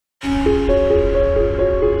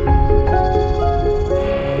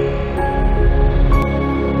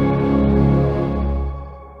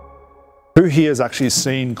Who here has actually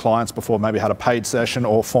seen clients before, maybe had a paid session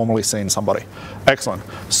or formally seen somebody? Excellent.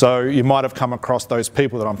 So you might have come across those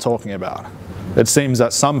people that I'm talking about. It seems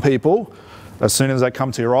that some people, as soon as they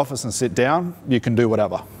come to your office and sit down, you can do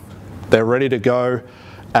whatever. They're ready to go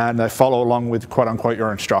and they follow along with quote unquote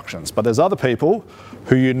your instructions. But there's other people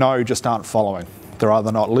who you know just aren't following. They're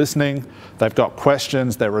either not listening, they've got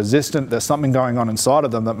questions, they're resistant, there's something going on inside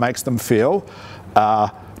of them that makes them feel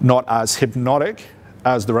not as hypnotic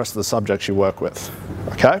as the rest of the subjects you work with,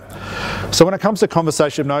 okay? So when it comes to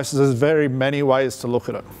conversation hypnosis, there's very many ways to look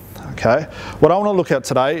at it, okay? What I want to look at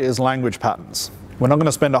today is language patterns. We're not going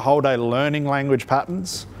to spend a whole day learning language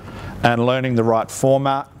patterns and learning the right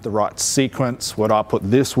format, the right sequence, where do I put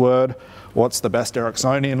this word, what's the best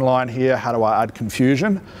Ericksonian line here, how do I add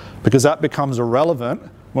confusion, because that becomes irrelevant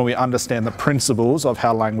when we understand the principles of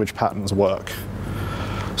how language patterns work.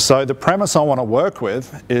 So the premise I want to work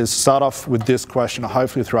with is start off with this question, and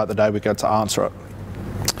hopefully throughout the day we get to answer it.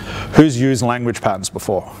 Who's used language patterns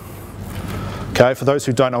before? Okay, for those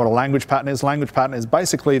who don't know what a language pattern is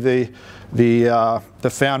basically the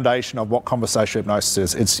foundation of what conversational hypnosis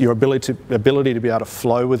is. It's your ability to be able to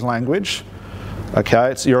flow with language.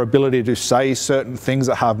 Okay, it's your ability to say certain things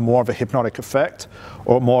that have more of a hypnotic effect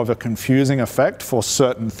or more of a confusing effect for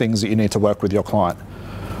certain things that you need to work with your client.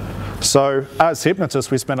 So as hypnotists,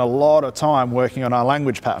 we spend a lot of time working on our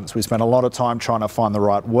language patterns. We spend a lot of time trying to find the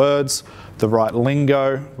right words, the right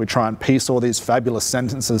lingo. We try and piece all these fabulous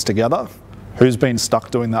sentences together. Who's been stuck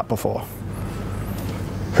doing that before?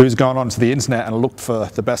 Who's gone onto the internet and looked for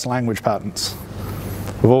the best language patterns?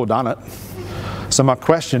 We've all done it. So my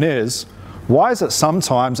question is, why is it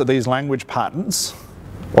sometimes that these language patterns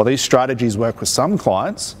or these strategies work with some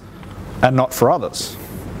clients and not for others?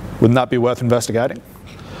 Wouldn't that be worth investigating?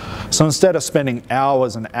 So instead of spending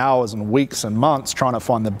hours and hours and weeks and months trying to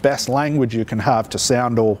find the best language you can have to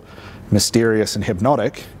sound all mysterious and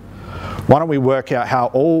hypnotic, why don't we work out how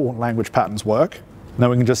all language patterns work, and then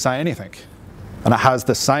we can just say anything. And it has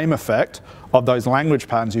the same effect of those language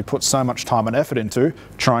patterns you put so much time and effort into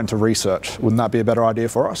trying to research. Wouldn't that be a better idea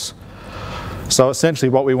for us? So essentially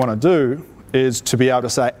what we want to do is to be able to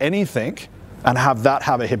say anything and have that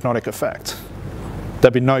have a hypnotic effect.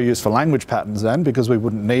 There'd be no use for language patterns then, because we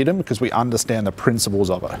wouldn't need them, because we understand the principles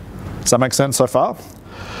of it. Does that make sense so far?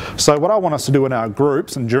 So what I want us to do in our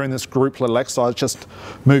groups, and during this group little exercise, just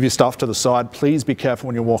move your stuff to the side. Please be careful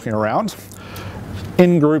when you're walking around.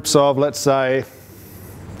 In groups of, let's say,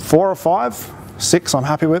 4 or 5, 6 I'm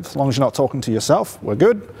happy with, as long as you're not talking to yourself, we're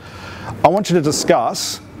good. I want you to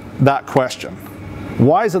discuss that question.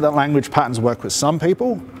 Why is it that language patterns work with some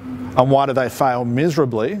people, and why do they fail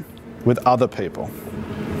miserably with other people?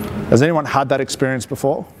 Has anyone had that experience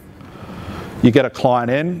before? You get a client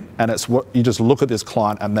in and you just look at this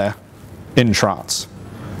client and they're in trance.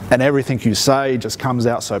 And everything you say just comes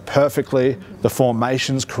out so perfectly, the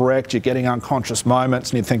formation's correct, you're getting unconscious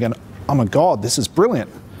moments and you're thinking, oh my God, this is brilliant.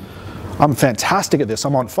 I'm fantastic at this,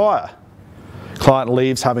 I'm on fire. Client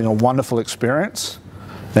leaves having a wonderful experience.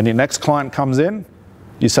 Then your next client comes in,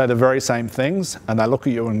 you say the very same things and they look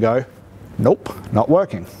at you and go, nope, not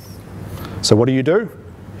working. So what do?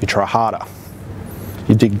 You try harder.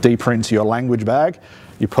 You dig deeper into your language bag,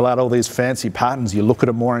 you pull out all these fancy patterns, you look at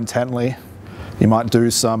it more intently, you might do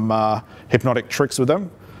some hypnotic tricks with them,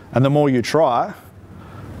 and the more you try,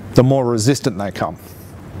 the more resistant they come.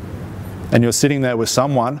 And you're sitting there with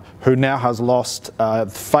someone who now has lost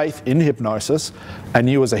faith in hypnosis, and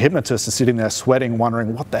you as a hypnotist are sitting there sweating,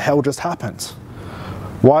 wondering what the hell just happened?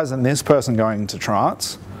 Why isn't this person going into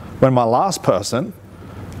trance when my last person,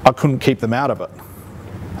 I couldn't keep them out of it?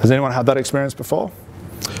 Has anyone had that experience before?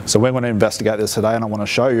 So we're going to investigate this today, and I want to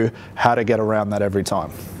show you how to get around that every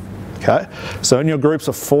time. Okay? So in your groups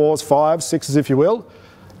of 4s, 5s, 6s, if you will,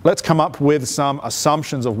 let's come up with some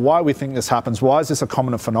assumptions of why we think this happens. Why is this a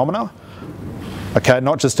common phenomena? Okay,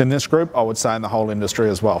 not just in this group, I would say in the whole industry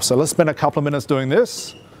as well. So let's spend a couple of minutes doing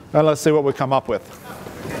this, and let's see what we come up with.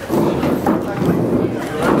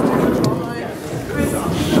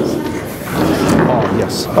 Oh,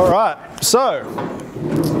 yes. All right. So,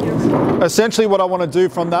 essentially what I want to do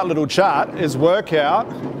from that little chat is work out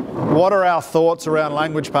what are our thoughts around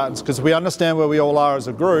language patterns, because we understand where we all are as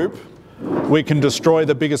a group. We can destroy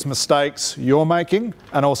the biggest mistakes you're making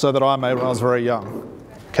and also that I made when I was very young.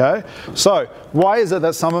 Okay, so why is it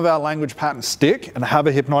that some of our language patterns stick and have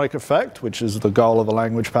a hypnotic effect, which is the goal of a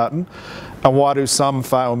language pattern, and why do some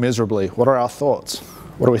fail miserably? What are our thoughts?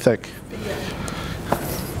 What do we think?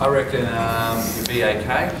 I reckon you'd be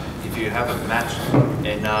okay if if you haven't matched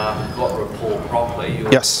and got rapport properly, you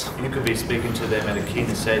could be speaking to them in a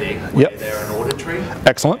kinesthetic where they're an auditory.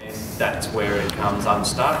 Excellent. And that's where it comes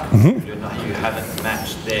unstuck. You haven't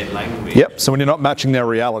matched their language. Yep, so when you're not matching their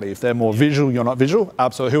reality, if they're more visual, you're not visual.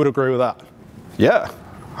 Absolutely, who would agree with that? Yeah,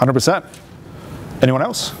 100%. Anyone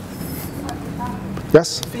else?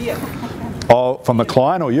 Yes? Fear. Oh, from the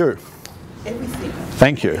client or you? Everything.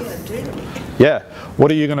 Thank you. Yeah, what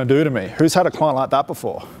are you going to do to me? Who's had a client like that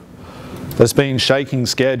before? That's been shaking,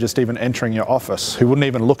 scared, just even entering your office, who wouldn't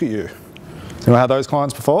even look at you. You had those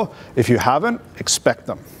clients before? If you haven't, expect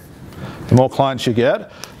them. The more clients you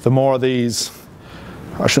get, the more of these,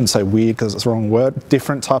 I shouldn't say weird because it's the wrong word,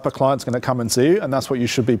 different type of clients going to come and see you, and that's what you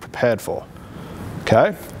should be prepared for.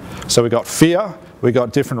 Okay? So we got fear, we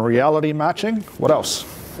got different reality matching. What else?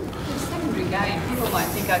 Secondary gain. People might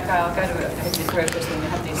think, okay, I'll go to a hypnotherapist and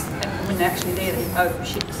have this, and when they're actually there, they think, oh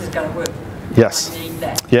shit, this is going to work. Yes. I need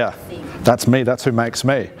that. Yeah. That's me. That's who makes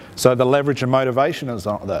me. So the leverage and motivation is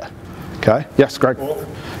not there. Okay. Yes, Greg. Rapport.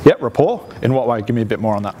 Yep, rapport. In what way? Give me a bit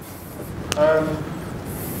more on that.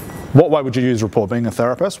 What way would you use rapport? Being a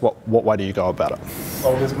therapist, what way do you go about it?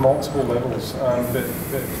 Well, there's multiple levels, but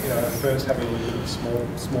you know, first having a little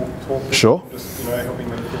small talk. Sure. Just helping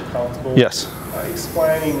them feel comfortable. Yes.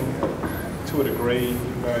 Explaining to a degree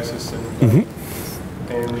hypnosis and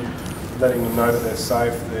letting them know that they're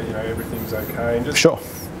safe, that everything's okay. And just, sure.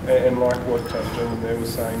 And like what the gentleman there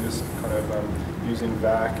was saying, just kind of using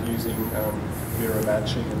back, using mirror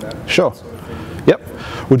matching and that sure. sort of thing.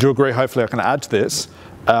 Yep. Would you agree? Hopefully, I can add to this.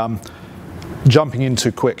 Jumping in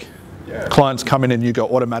too quick. Yeah. Clients come in and you go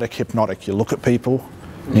automatic hypnotic. You look at people,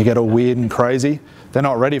 and you get all weird and crazy. They're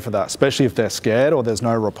not ready for that, especially if they're scared or there's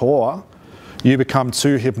no rapport. You become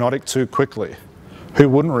too hypnotic too quickly. Who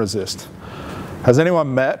wouldn't resist? Has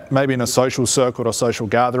anyone met, maybe in a social circle or social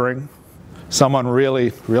gathering, someone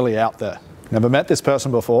really, really out there? Never met this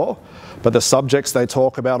person before, but the subjects they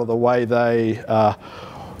talk about or the way they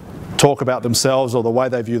talk about themselves or the way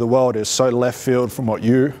they view the world is so left field from what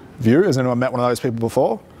you view. Has anyone met one of those people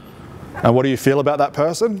before? And what do you feel about that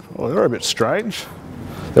person? Well, they're a bit strange.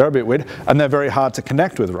 They're a bit weird. And they're very hard to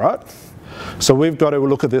connect with, right? So we've got to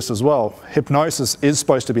look at this as well. Hypnosis is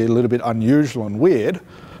supposed to be a little bit unusual and weird,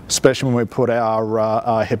 especially when we put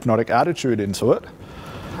our hypnotic attitude into it.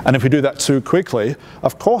 And if we do that too quickly,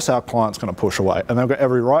 of course our client's going to push away, and they've got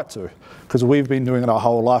every right to, because we've been doing it our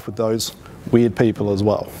whole life with those weird people as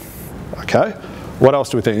well. Okay? What else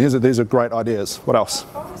do we think? These are great ideas. What else?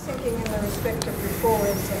 I was thinking in the respect of rapport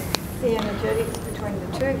is the energetics between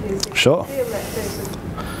the two of you. If sure. you feel that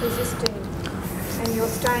person resisting and you're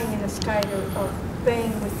staying in a state of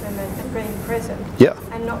being with them and being present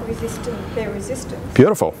and not resisting their resistance.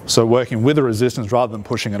 Beautiful. So working with the resistance rather than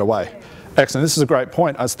pushing it away. Excellent. This is a great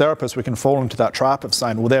point. As therapists, we can fall into that trap of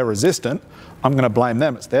saying, well, they're resistant. I'm going to blame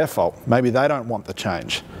them. It's their fault. Maybe they don't want the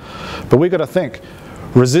change. But we've got to think,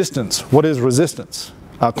 resistance. What is resistance?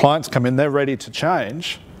 Our clients come in, they're ready to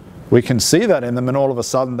change. We can see that in them, and all of a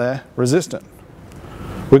sudden they're resistant.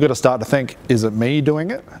 We've got to start to think, is it me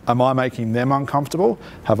doing it? Am I making them uncomfortable?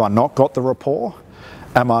 Have I not got the rapport?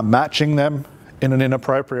 Am I matching them in an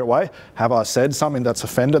inappropriate way? Have I said something that's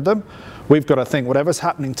offended them? We've got to think, whatever's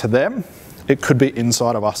happening to them, it could be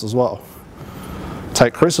inside of us as well.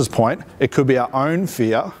 Take Chris's point, it could be our own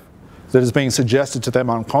fear that is being suggested to them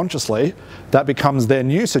unconsciously. That becomes their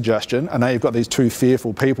new suggestion, and now you've got these two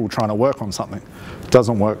fearful people trying to work on something. It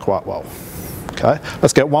doesn't work quite well. Okay,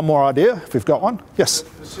 let's get one more idea, if we've got one. Yes?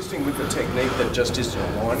 Persisting with the technique that just isn't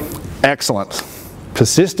aligning. Excellent.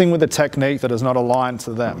 Persisting with a technique that is not aligned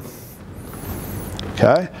to them.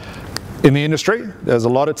 Okay? In the industry, there's a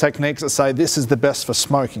lot of techniques that say this is the best for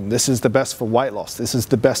smoking, this is the best for weight loss, this is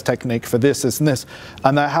the best technique for this, this and this.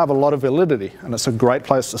 And they have a lot of validity, and it's a great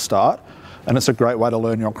place to start, and it's a great way to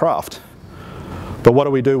learn your craft. But what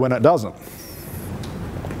do we do when it doesn't?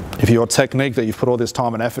 If your technique that you've put all this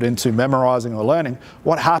time and effort into memorizing or learning,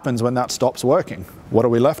 what happens when that stops working? What are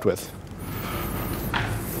we left with?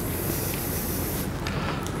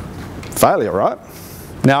 Failure, right?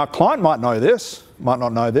 Now, a client might know this, might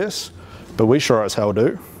not know this, but we sure as hell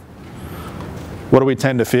do. What do we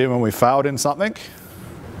tend to feel when we failed in something?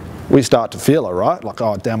 We start to feel it, right? Like,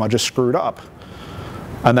 oh damn, I just screwed up.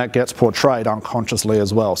 And that gets portrayed unconsciously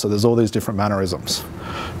as well. So there's all these different mannerisms.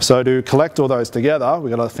 So to collect all those together,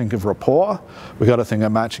 we've got to think of rapport, we've got to think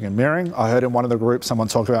of matching and mirroring. I heard in one of the groups someone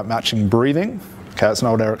talk about matching breathing. Okay, it's an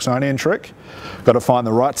old Ericksonian trick. Got to find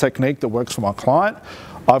the right technique that works for my client.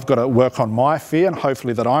 I've got to work on my fear and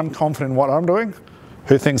hopefully that I'm confident in what I'm doing.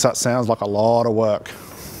 Who thinks that sounds like a lot of work?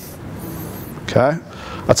 Okay,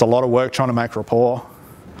 that's a lot of work trying to make rapport.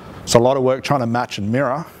 It's a lot of work trying to match and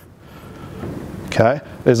mirror. Okay?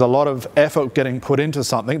 There's a lot of effort getting put into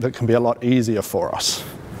something that can be a lot easier for us.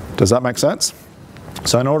 Does that make sense?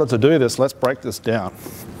 So in order to do this, let's break this down.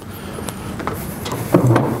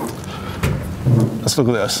 Let's look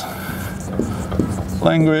at this.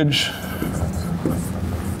 Language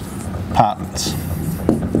patterns.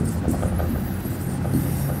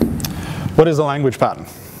 What is a language pattern?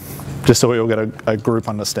 Just so we all get a group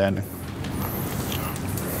understanding.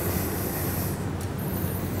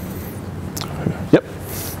 Yep.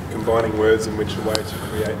 Combining words in which a way to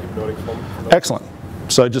create hypnotic phenomena. Excellent.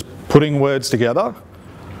 So just putting words together,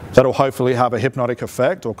 that'll hopefully have a hypnotic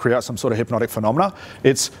effect or create some sort of hypnotic phenomena.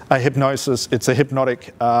 It's a hypnosis, it's a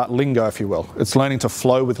hypnotic lingo, if you will. It's learning to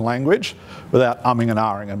flow with language without umming and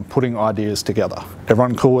ahhing and putting ideas together.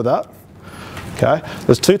 Everyone cool with that? Okay.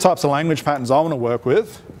 There's two types of language patterns I want to work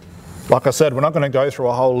with. Like I said, we're not going to go through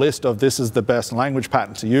a whole list of this is the best language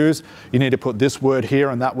pattern to use. You need to put this word here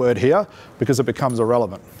and that word here because it becomes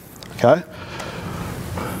irrelevant. Okay?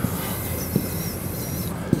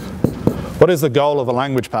 What is the goal of a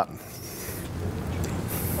language pattern?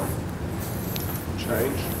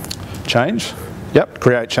 Change. Change. Yep,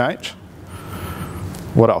 create change.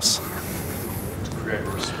 What else? To create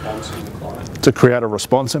a response in the client. To create a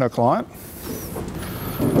response in a client.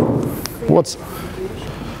 What's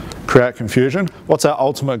create confusion? What's our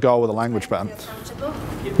ultimate goal with a language pattern?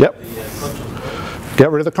 Yep. Get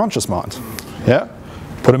rid of the conscious mind. Yeah.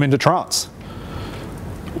 Put them into trance.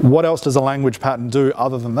 What else does a language pattern do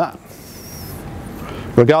other than that?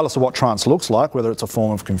 Regardless of what trance looks like, whether it's a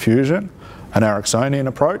form of confusion, an Ericksonian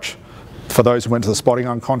approach, for those who went to the Spotting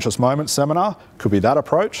Unconscious Moments seminar, could be that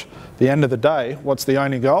approach. At the end of the day, what's the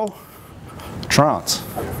only goal? Trance.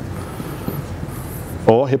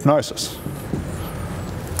 Or hypnosis.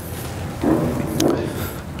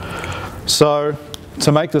 So,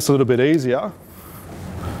 to make this a little bit easier,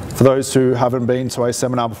 for those who haven't been to a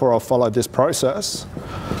seminar before or followed this process,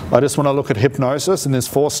 I just want to look at hypnosis, and there's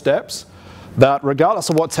 4 steps that regardless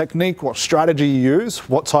of what technique, what strategy you use,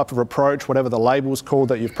 what type of approach, whatever the label's called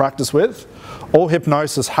that you've practiced with, all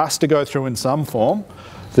hypnosis has to go through in some form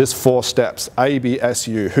this 4 steps,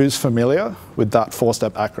 ABSU. Who's familiar with that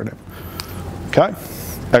 4-step acronym? Okay,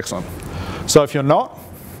 excellent. So if you're not,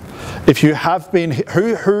 if you have been,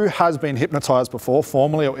 who has been hypnotized before,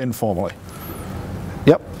 formally or informally?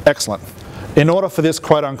 Yep, excellent. In order for this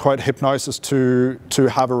quote-unquote hypnosis to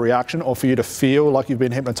have a reaction or for you to feel like you've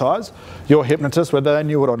been hypnotized, your hypnotist, whether they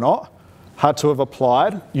knew it or not, had to have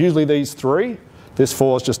applied, usually these 3, this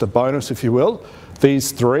 4 is just a bonus if you will,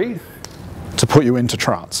 these 3 to put you into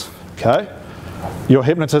trance, okay? Your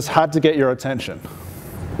hypnotist had to get your attention.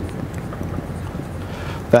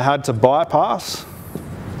 They had to bypass,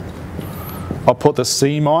 I'll put the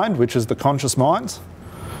C mind, which is the conscious mind,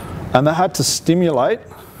 and they had to stimulate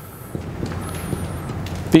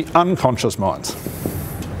the unconscious mind.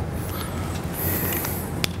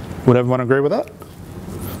 Would everyone agree with that?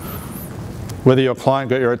 Whether your client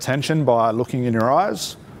got your attention by looking in your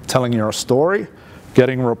eyes, telling you a story,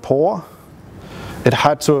 getting rapport, it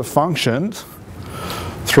had to have functioned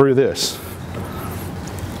through this.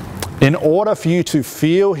 In order for you to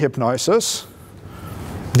feel hypnosis,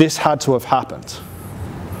 this had to have happened.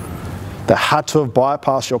 They had to have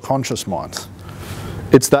bypassed your conscious mind.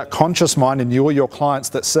 It's that conscious mind in you or your clients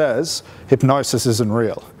that says, hypnosis isn't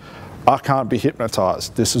real. I can't be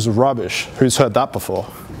hypnotized. This is rubbish. Who's heard that before?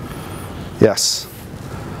 Yes.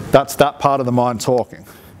 That's that part of the mind talking.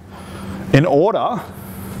 In order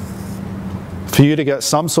for you to get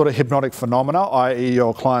some sort of hypnotic phenomena, i.e.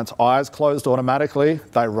 your client's eyes closed automatically,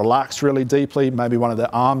 they relaxed really deeply, maybe one of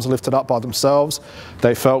their arms lifted up by themselves,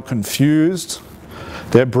 they felt confused,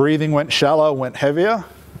 their breathing went shallow, went heavier.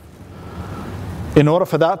 In order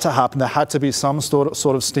for that to happen, there had to be some sort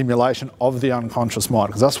of stimulation of the unconscious mind,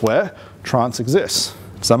 because that's where trance exists.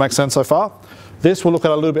 Does that make sense so far? This we'll look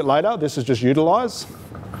at a little bit later. This is just utilize.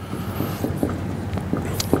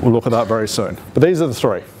 We'll look at that very soon. But these are the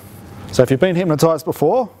 3. So if you've been hypnotized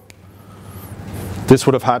before, this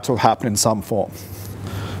would have had to have happened in some form.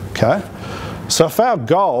 Okay? So if our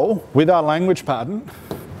goal with our language pattern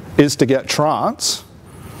is to get trance,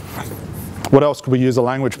 what else could we use a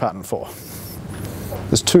language pattern for?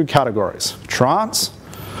 There's 2 categories. Trance.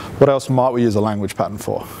 What else might we use a language pattern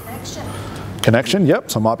for? Connection. Connection,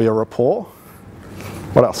 yep. So it might be a rapport.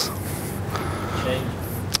 What else? Change.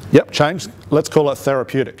 Yep, change. Let's call it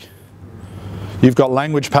therapeutic. You've got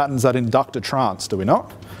language patterns that induct a trance, do we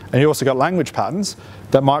not? And you also got language patterns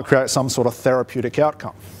that might create some sort of therapeutic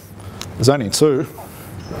outcome. There's only 2.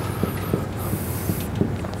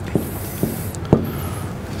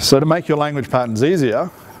 So to make your language patterns easier,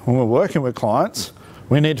 when we're working with clients,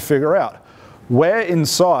 we need to figure out where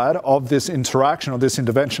inside of this interaction or this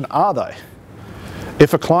intervention are they?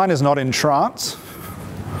 If a client is not in trance,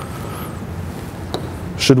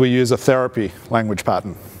 should we use a therapy language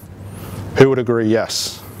pattern? Who would agree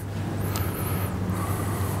yes?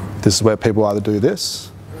 This is where people either do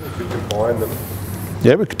this. We could combine them.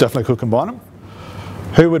 Yeah, we definitely could combine them.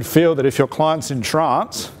 Who would feel that if your client's in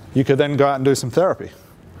trance, you could then go out and do some therapy?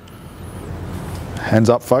 Hands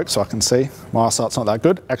up, folks, so I can see. My eyesight's not that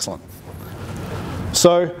good. Excellent.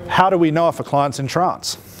 So how do we know if a client's in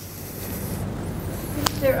trance?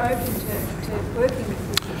 If they're open to working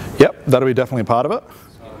with you. Yep, that'll be definitely part of it.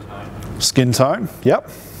 Skin tone, yep.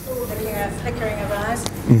 Flickering of eyes.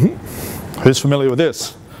 Mm-hmm. Who's familiar with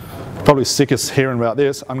this? Probably sickest hearing about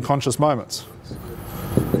this, unconscious moments.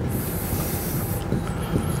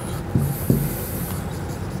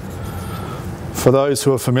 For those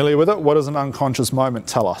who are familiar with it, what does an unconscious moment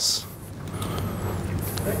tell us?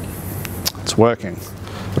 It's working.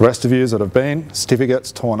 The rest of you that have been,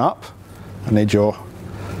 certificates torn up, I need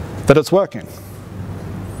that it's working.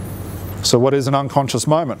 So what is an unconscious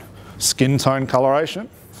moment? Skin tone coloration,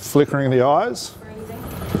 flickering of the eyes.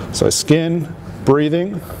 Breathing. So skin,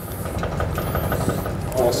 breathing.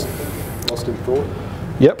 Lost in thought.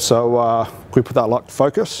 Yep, so can we put that like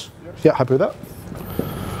focus? Yeah, happy with that.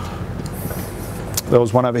 There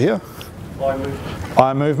was one over here. Eye movement.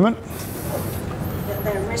 Eye movement.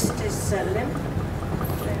 Their wrist is limp.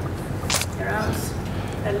 Their arms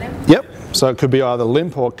are limp. Yep, so it could be either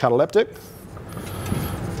limp or cataleptic.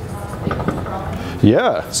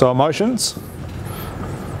 Yeah, so emotions.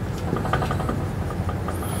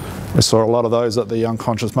 We saw a lot of those at the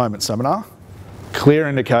unconscious moment seminar. Clear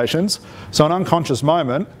indications. So an unconscious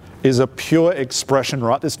moment is a pure expression,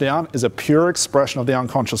 write this down, is a pure expression of the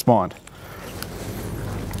unconscious mind.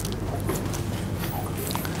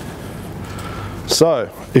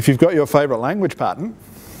 So if you've got your favourite language pattern,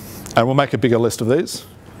 and we'll make a bigger list of these,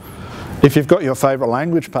 if you've got your favourite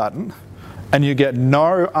language pattern and you get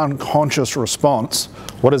no unconscious response,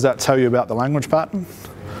 what does that tell you about the language pattern?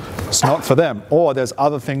 It's not for them, or there's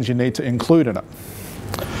other things you need to include in it.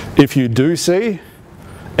 If you do see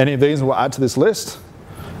any of these, we'll add to this list,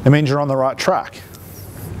 it means you're on the right track.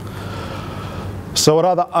 So what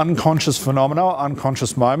other unconscious phenomena,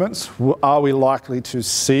 unconscious moments, are we likely to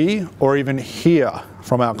see or even hear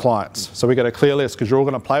from our clients? So we get a clear list, because you're all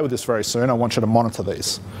going to play with this very soon. I want you to monitor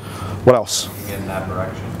these. What else? You get an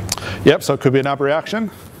abreaction. Yep, so it could be an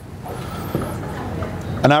abreaction.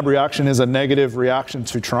 An abreaction is a negative reaction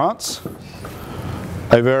to trance,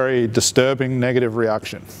 a very disturbing negative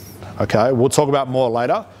reaction. Okay, we'll talk about more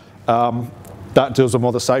later. That deals with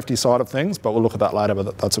more the safety side of things, but we'll look at that later,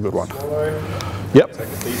 but that's a good one. Swallow. Yep. Take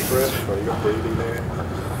a deep breath, so you've got breathing there.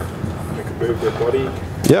 They can move their body.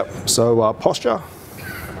 Yep, so posture.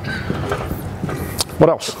 What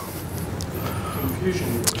else?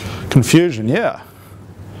 Confusion. Confusion, yeah.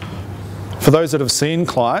 For those that have seen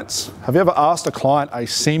clients, have you ever asked a client a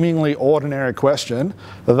seemingly ordinary question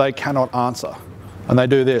that they cannot answer? And they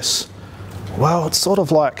do this. Well, it's sort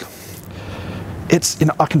of like, it's,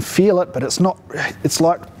 I can feel it, but it's not, it's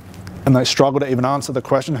like, and they struggle to even answer the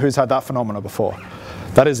question. Who's had that phenomena before?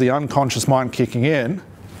 That is the unconscious mind kicking in,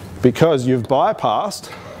 because you've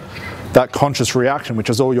bypassed that conscious reaction, which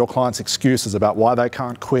is all your clients' excuses about why they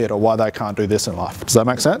can't quit or why they can't do this in life. Does that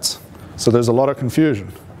make sense? So there's a lot of confusion.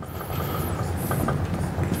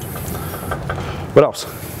 What else?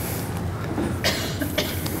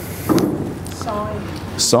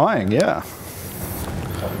 Sighing. Sighing, yeah.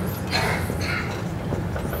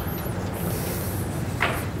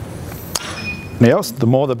 Now, the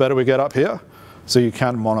more the better we get up here, so you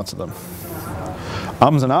can monitor them.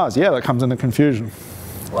 Ums and ahs, yeah, that comes into confusion.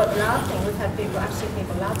 What, laughing? We've had people, I've seen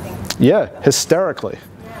people laughing. Yeah, hysterically.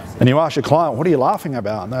 And you ask your client, what are you laughing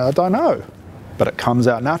about? And they, I don't know. But it comes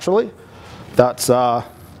out naturally. That's a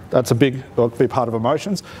big, well, it could be part of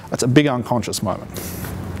emotions. That's a big unconscious moment.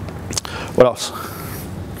 What else?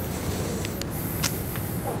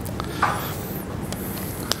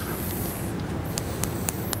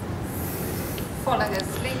 Falling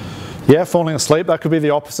asleep. Yeah, falling asleep, that could be the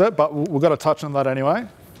opposite, but we've got to touch on that anyway.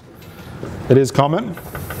 It is common.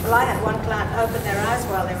 Well, I had one client open their eyes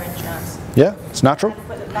while they were in trance. Yeah, it's natural. And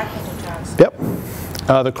put them back into trance. Yep.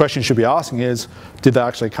 The question you should be asking is, did they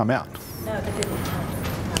actually come out? No, they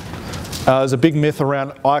didn't. There's a big myth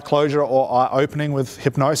around eye closure or eye opening with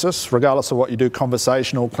hypnosis, regardless of what you do,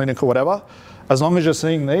 conversational, clinical, whatever. As long as you're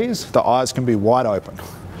seeing these, the eyes can be wide open.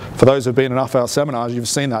 For those who've been in enough of our seminars, you've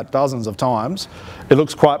seen that dozens of times. It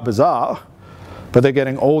looks quite bizarre, but they're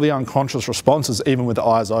getting all the unconscious responses even with the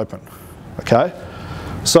eyes open. Okay?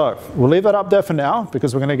 So we'll leave that up there for now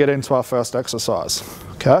because we're going to get into our first exercise.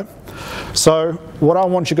 Okay? So what I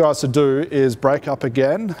want you guys to do is break up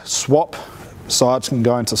again, swap. Sides can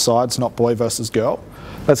go into sides, not boy versus girl.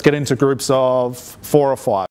 Let's get into groups of 4 or 5.